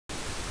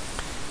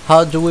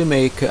How do we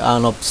make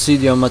an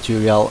obsidian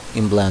material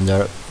in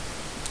Blender?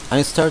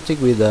 I'm starting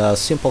with a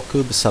simple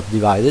cube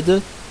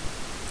subdivided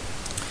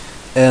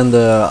and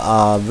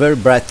a very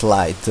bright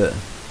light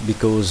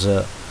because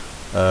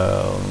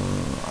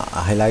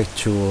I like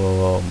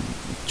to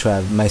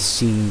have my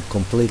scene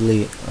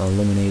completely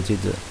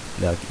illuminated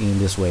like in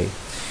this way.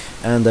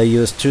 And I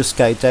use two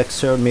sky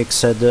texture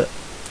mixed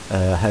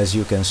as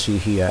you can see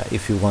here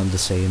if you want the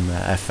same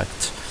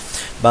effect.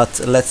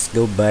 But let's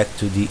go back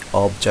to the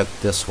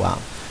object, this one.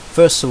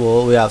 First of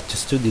all, we have to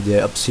study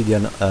the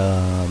obsidian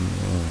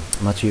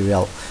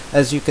material.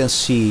 As you can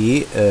see,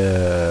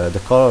 the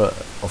color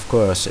of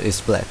course is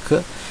black.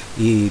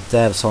 It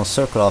has some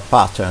circular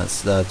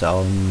patterns that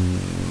are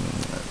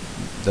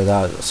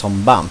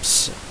some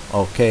bumps,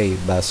 okay,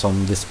 but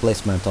some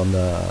displacement on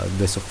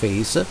the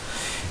surface,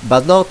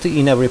 but not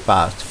in every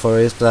part. For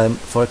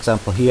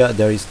example, here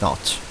there is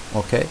not,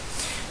 okay.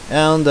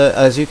 And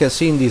as you can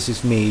see in this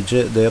image,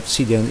 the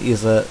obsidian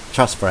is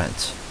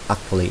transparent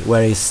actually,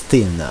 whereas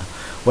thin.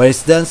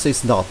 Whereas dense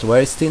is not,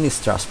 whereas thin is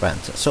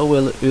transparent. So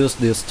we'll use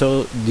these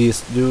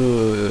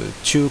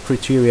two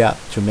criteria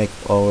to make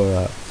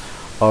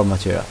our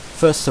material.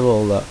 First of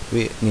all,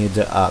 we need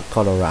a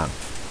color ramp.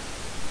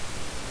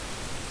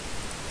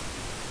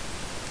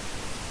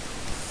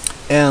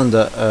 And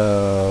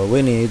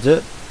we need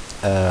a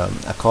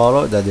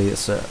color that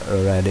is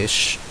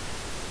reddish,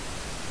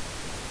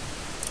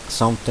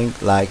 something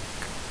like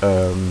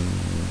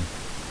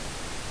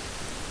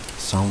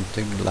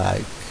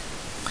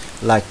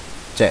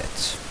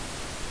that.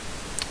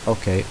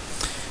 Okay,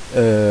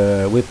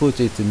 we put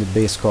it in the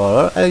base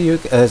color,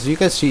 and as you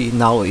can see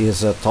now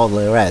is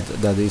totally red.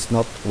 That is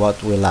not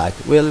what we like.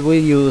 We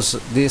use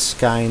this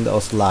kind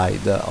of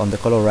slide on the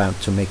color ramp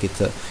to make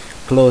it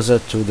closer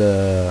to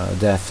the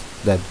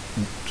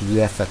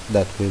effect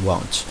that we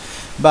want.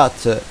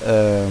 But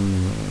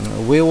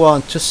we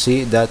want to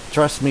see that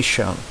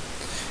transmission,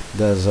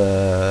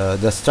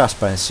 the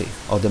transparency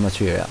of the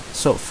material.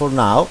 So for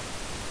now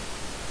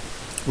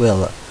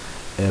we'll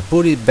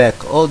put it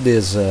back all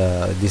those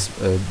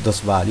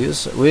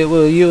values. We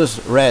will use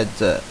red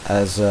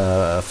as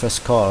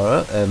first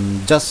color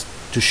just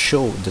to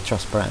show the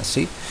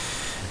transparency,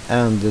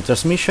 and the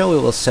transmission we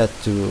will set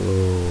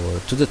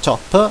to the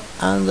top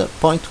and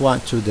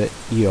 0.1 to the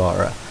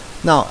ER.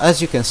 Now as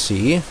you can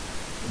see,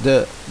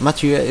 the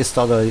material is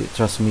totally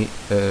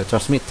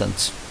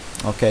transmittent,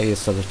 okay,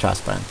 it's totally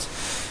transparent,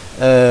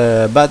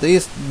 but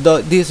this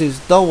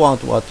is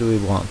not what we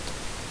want.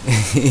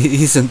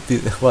 Isn't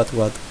it what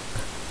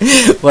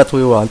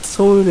we want?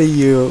 So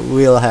you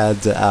will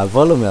have a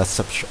volume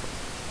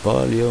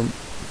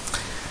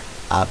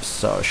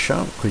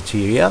absorption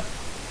criteria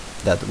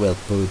that will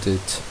put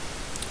it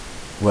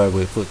where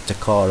we put the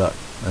color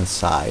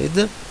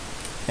inside,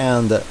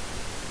 and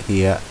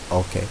here.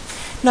 Okay,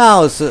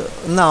 now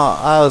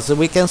as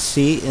we can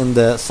see, in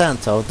the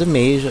center of the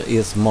image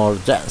is more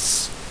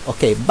dense,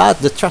 okay, but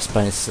the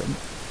transparency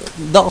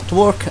don't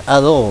work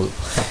at all.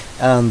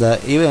 And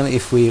even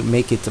if we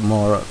make it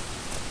more,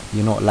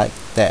 you know, like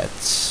that,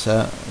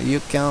 you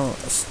can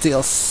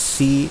still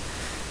see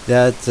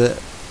that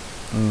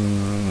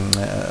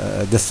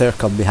the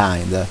circle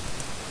behind.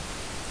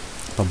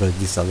 Probably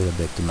this is a little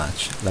bit too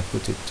much. Let's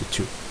put it to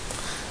 2.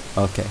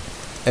 Okay,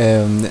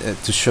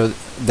 to show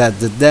that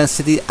the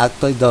density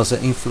actually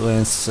doesn't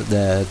influence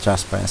the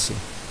transparency.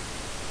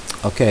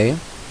 Okay,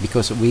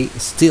 because we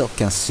still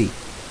can see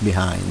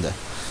behind.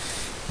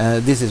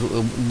 This is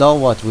not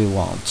what we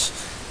want.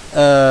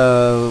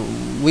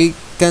 We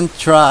can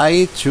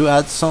try to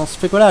add some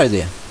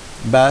specularity,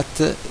 but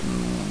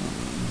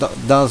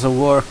doesn't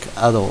work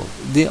at all.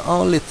 The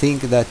only thing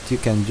that you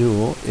can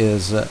do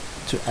is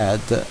to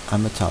add a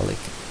metallic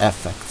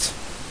effect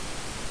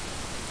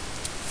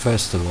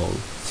first of all,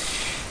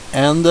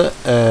 and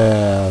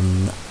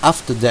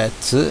after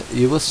that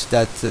you will see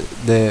that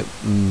the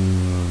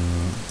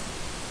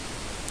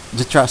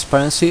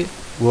transparency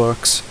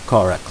works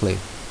correctly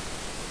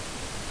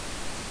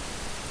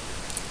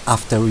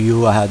after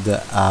you add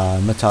a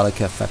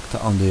metallic effect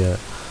on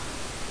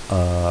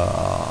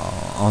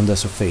the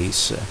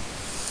surface.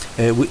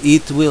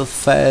 It will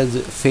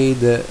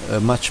fade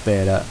much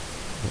better.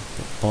 The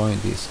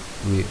point is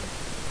we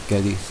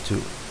get it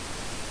to.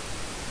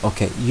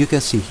 Okay, you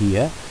can see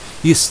here.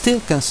 You still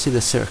can see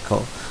the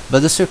circle,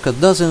 but the circle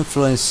doesn't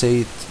influence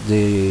it,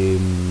 the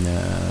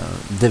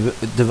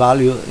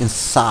value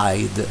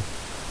inside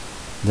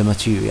the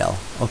material.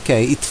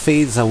 Okay, it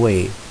fades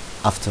away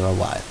after a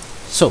while.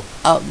 So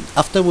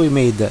after we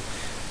made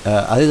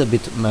a little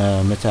bit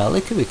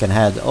metallic, we can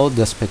add all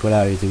the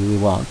specularity we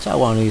want. I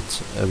want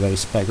it very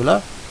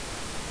specular,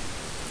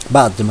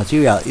 but the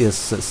material is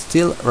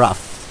still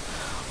rough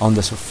on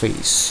the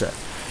surface.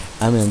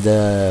 I mean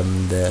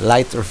the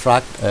light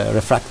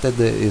refracted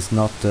is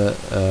not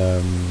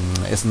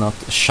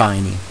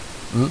shiny.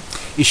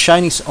 It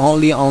shines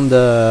only on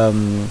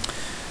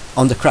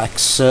the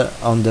cracks,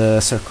 on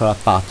the circular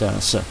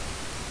patterns.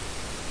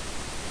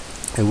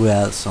 We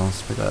have some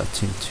specular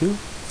tint too,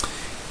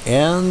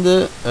 and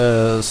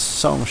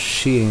some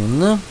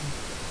sheen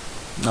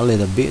a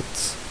little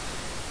bit,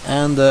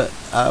 and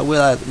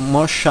we'll add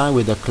more shine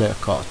with the clear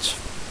coat,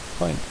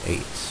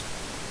 0.8.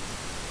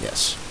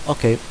 Yes,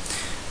 okay.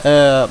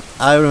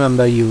 I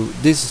remember you,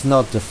 this is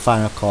not the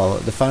final color.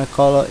 The final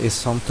color is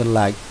something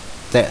like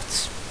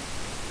that.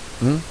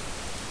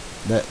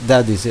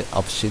 That is it,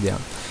 Obsidian.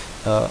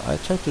 I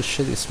try to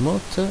shade it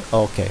smooth.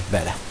 Okay,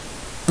 better.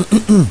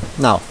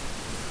 Now,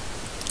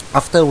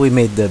 after we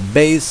made the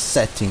base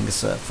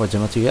settings for the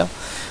material,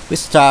 we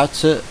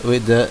start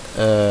with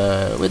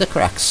the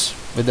cracks,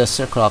 with the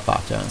circular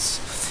patterns.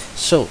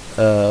 So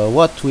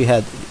what we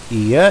had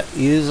here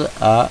is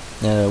a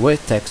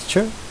wave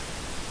texture.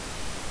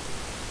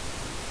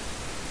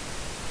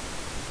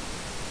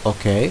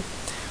 Okay,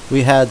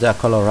 we had a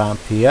color ramp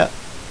here.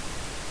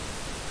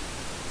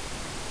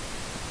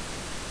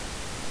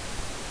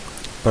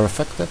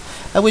 Perfect.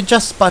 And we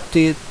just put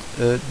it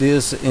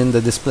this in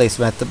the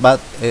displacement, but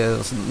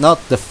it's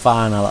not the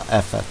final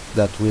effect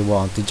that we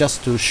want,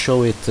 just to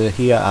show it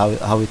here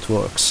how it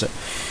works.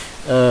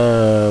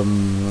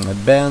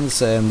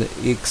 Bands and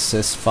X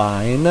is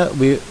fine.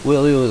 We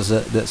will use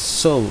the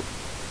saw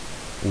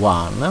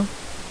one.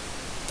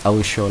 I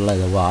will show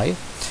later why.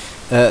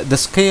 The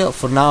scale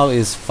for now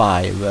is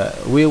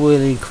 5. We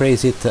will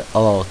increase it a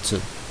lot,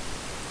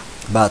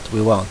 but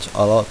we want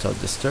a lot of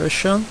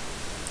distortion,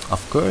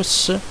 of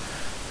course.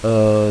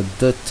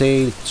 The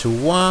tail to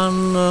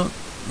 1,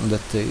 the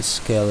tail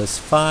scale is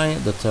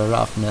fine, the tail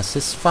roughness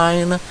is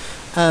fine,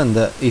 and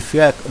if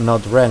you have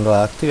not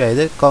Wrangler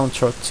activated,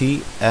 Ctrl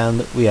T,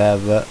 and we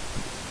have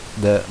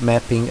the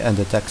mapping and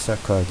the texture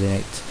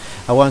coordinate.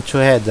 I want to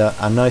add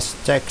a noise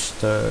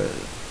texture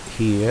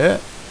here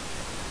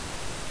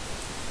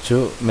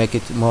to make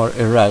it more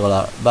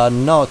irregular, but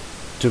not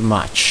too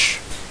much.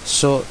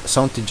 So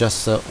something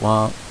just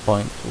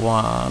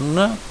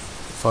 1.1,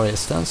 for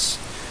instance.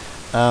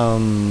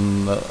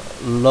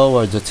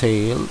 Lower the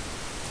tail,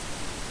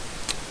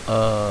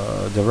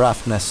 the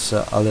roughness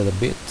a little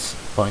bit,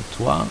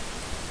 0.1,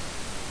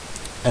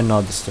 and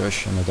no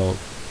distortion at all.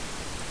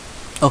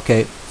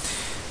 Okay,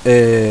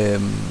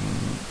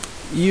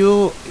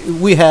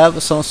 we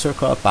have some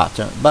circular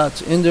pattern,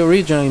 but in the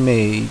original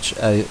image,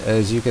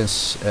 as you can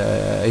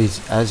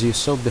as you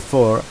saw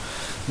before,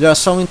 there are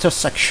some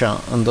intersection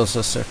on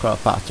those circular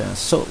patterns.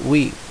 So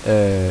we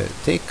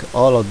take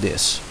all of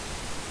this,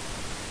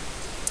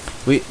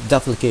 we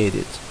duplicate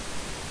it.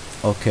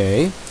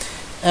 Okay,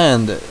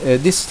 and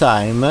this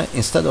time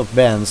instead of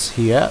bands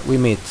here we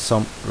made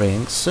some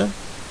rings,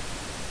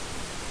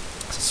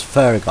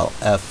 spherical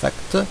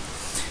effect.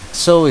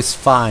 So it's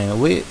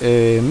fine. We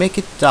make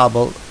it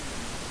double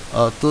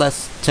at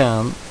less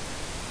 10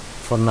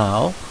 for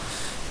now.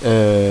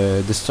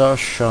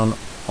 Distortion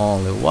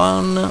only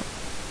 1.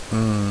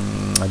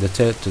 The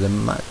tail to the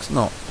max.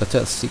 No, the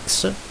tail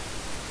 6.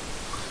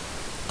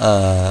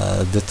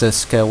 The tail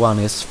scale 1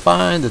 is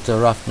fine. The tail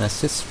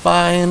roughness is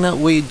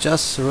fine. We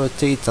just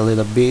rotate a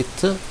little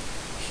bit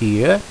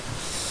here,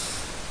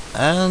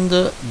 and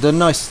the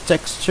noise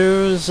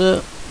textures.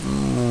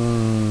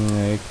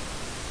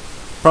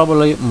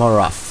 Probably more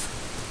rough.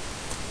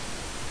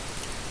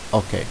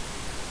 Okay.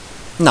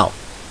 Now,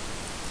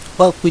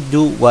 what we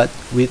do with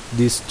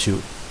these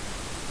two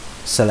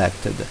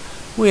selected?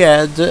 We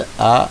add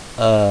a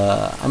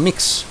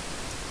mix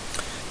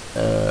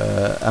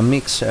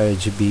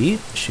RGB.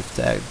 Shift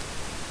add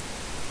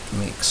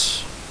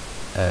mix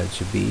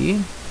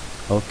RGB.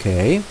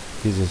 Okay,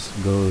 this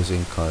goes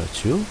in color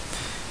 2.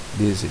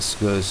 This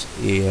goes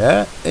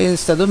here.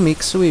 Instead of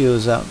mix, we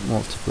use a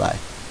multiply.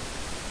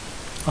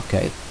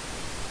 Okay.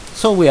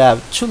 So we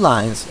have two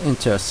lines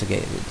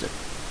intersecated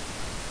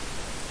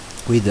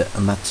with a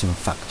maximum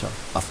factor,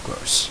 of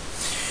course.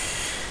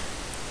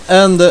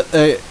 And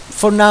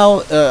for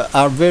now,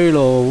 our very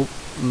low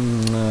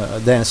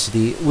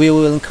density, we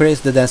will increase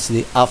the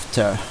density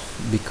after,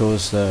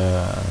 because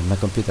my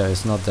computer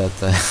is not that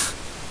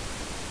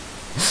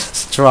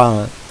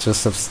strong to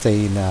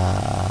sustain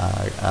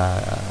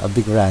a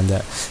big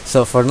render.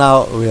 So for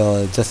now,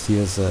 we'll just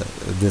use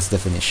this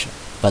definition,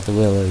 but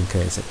we'll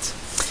increase it.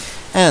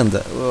 And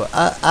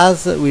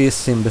as we've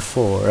seen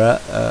before,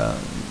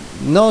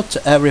 not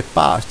every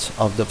part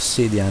of the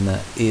Obsidian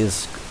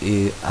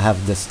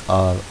have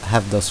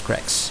those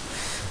cracks.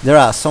 There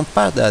are some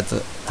parts that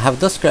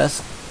have those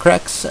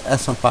cracks and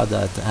some parts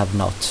that have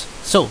not.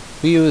 So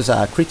we use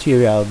a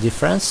criteria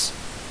difference,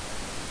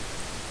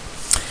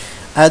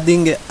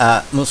 adding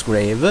a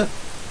Musgrave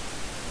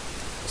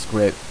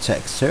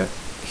texture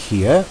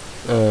here.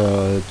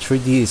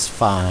 3D is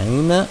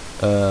fine.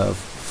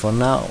 For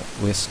now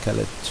we scale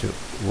it to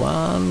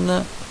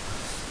 1,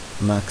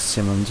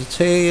 maximum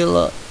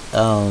detail,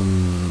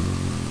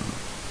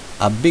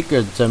 a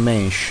bigger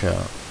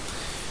dimension,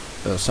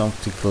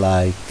 something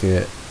like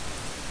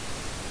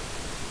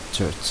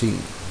 13.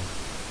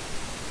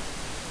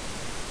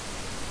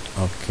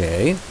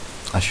 Okay,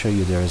 I'll show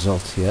you the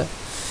result here.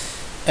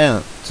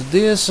 And to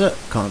this,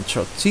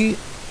 Ctrl T,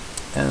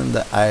 and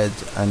add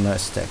a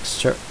nice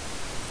texture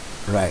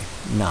right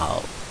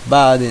now.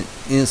 But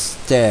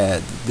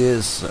instead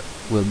this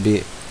will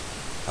be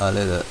a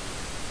little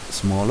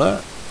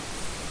smaller,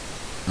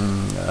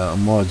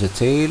 more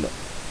detail,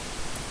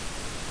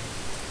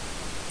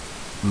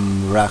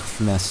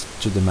 roughness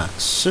to the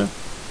max,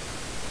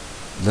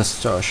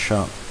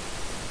 distortion,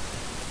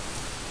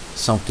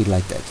 something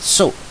like that.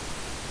 So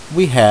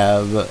we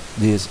have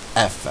this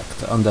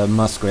effect on the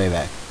Musgrave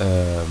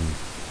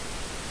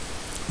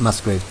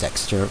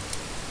texture,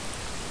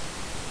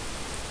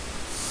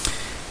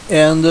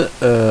 and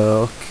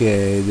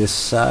okay, the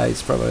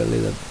size probably a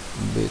little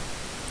bit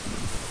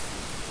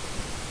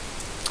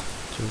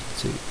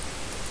 30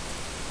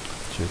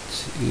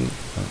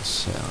 and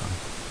so a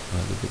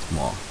little bit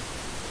more.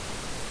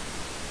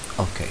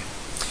 Okay.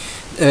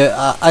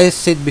 I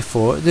said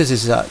before, this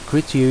is a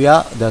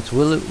criteria that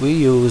we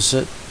use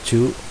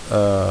to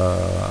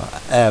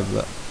have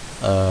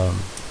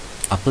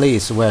a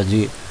place where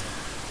the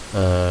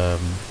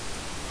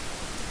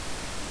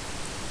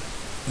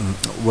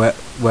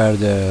where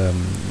the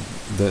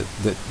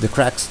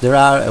cracks there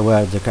are and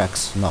where the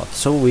cracks not.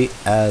 So we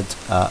add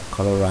a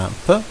color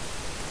ramp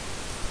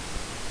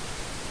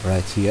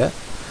right here.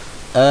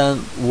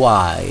 And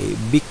why?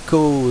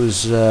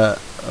 Because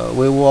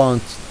we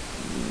want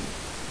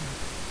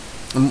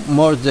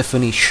more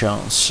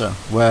definitions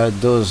where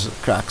those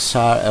cracks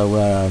are and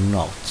where are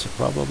not.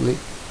 Probably,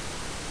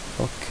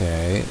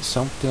 okay,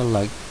 something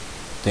like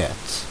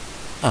that.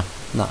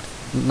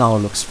 Now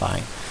looks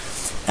fine.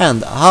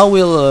 And how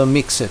we'll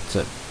mix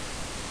it?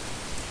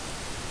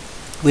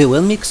 We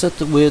will mix it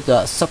with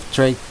a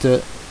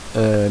substrate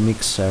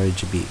mixer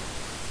RGB.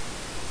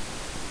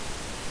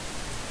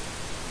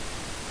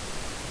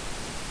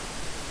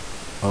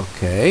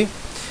 Okay,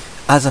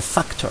 as a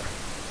factor,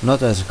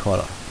 not as a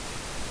color.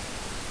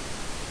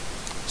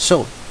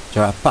 So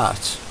there are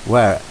parts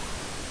where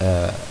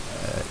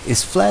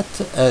it's flat,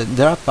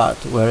 there are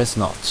parts where it's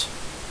not,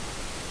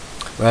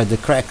 where the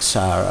cracks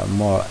are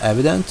more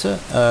evident,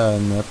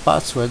 and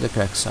parts where the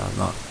cracks are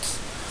not,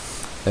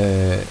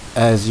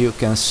 as you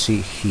can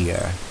see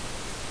here.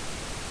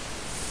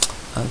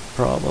 And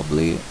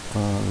probably,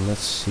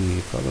 let's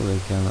see, probably I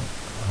can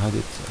add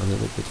it a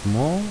little bit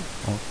more.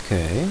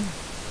 Okay.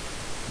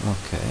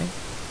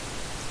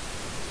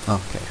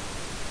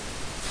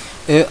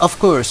 Of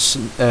course,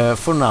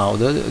 for now,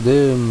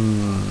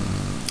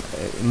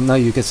 now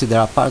you can see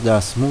there are parts that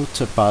are smooth,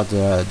 parts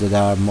that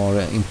are more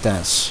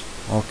intense.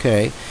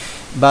 Okay,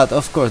 but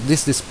of course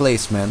this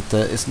displacement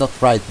is not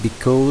right,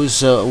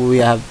 because we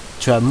have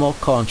to have more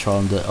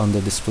control on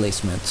the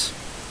displacement.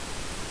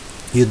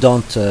 You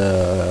don't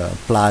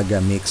plug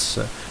a mix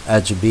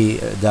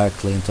RGB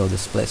directly into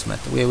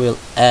displacement. We will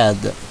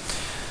add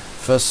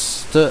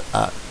first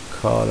a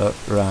color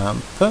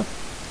ramp,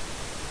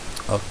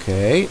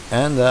 okay,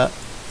 and a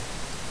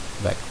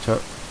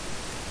vector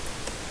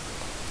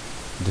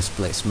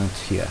displacement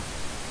here.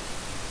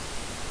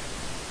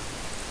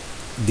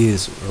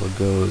 This will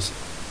goes,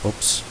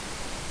 oops,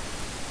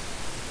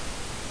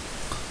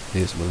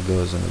 this will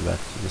goes in a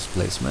vector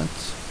displacement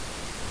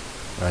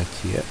right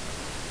here.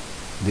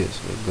 This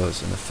will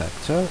goes in a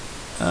vector,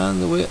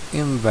 and we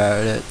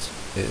inverted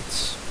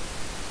it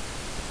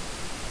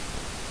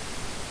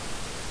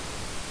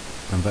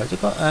in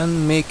vertical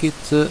and make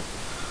it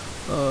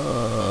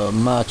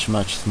much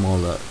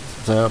smaller,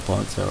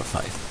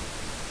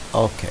 0.05.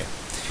 okay,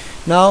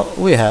 now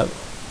we have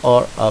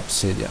our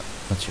Obsidian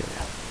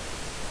material.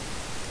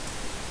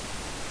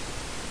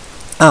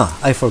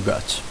 I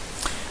forgot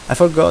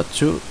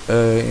to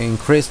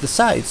increase the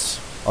size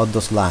of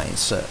those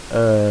lines.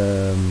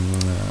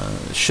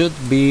 Should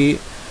be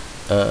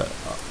a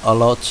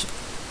lot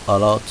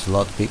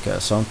bigger,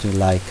 something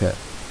like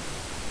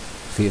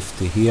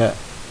 50 here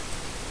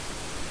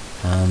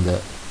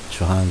and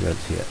 200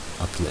 here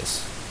at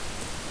least,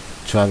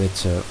 to have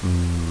it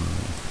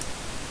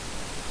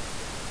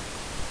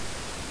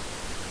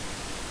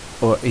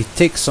or it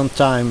takes some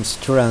time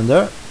to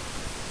render,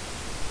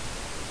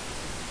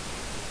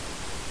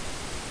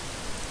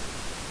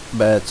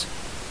 but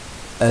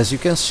as you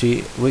can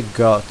see we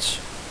got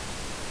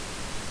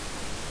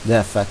the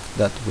effect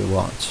that we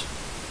want.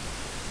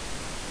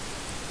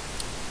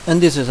 And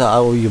this is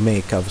how you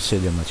make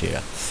Obsidian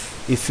material.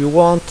 If you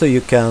want, you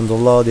can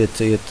download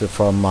it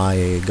from my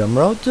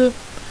Gumroad,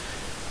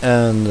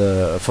 and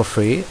for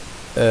free.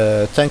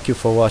 Thank you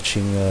for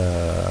watching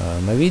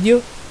my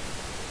video.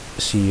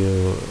 See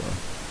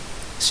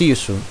you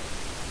soon.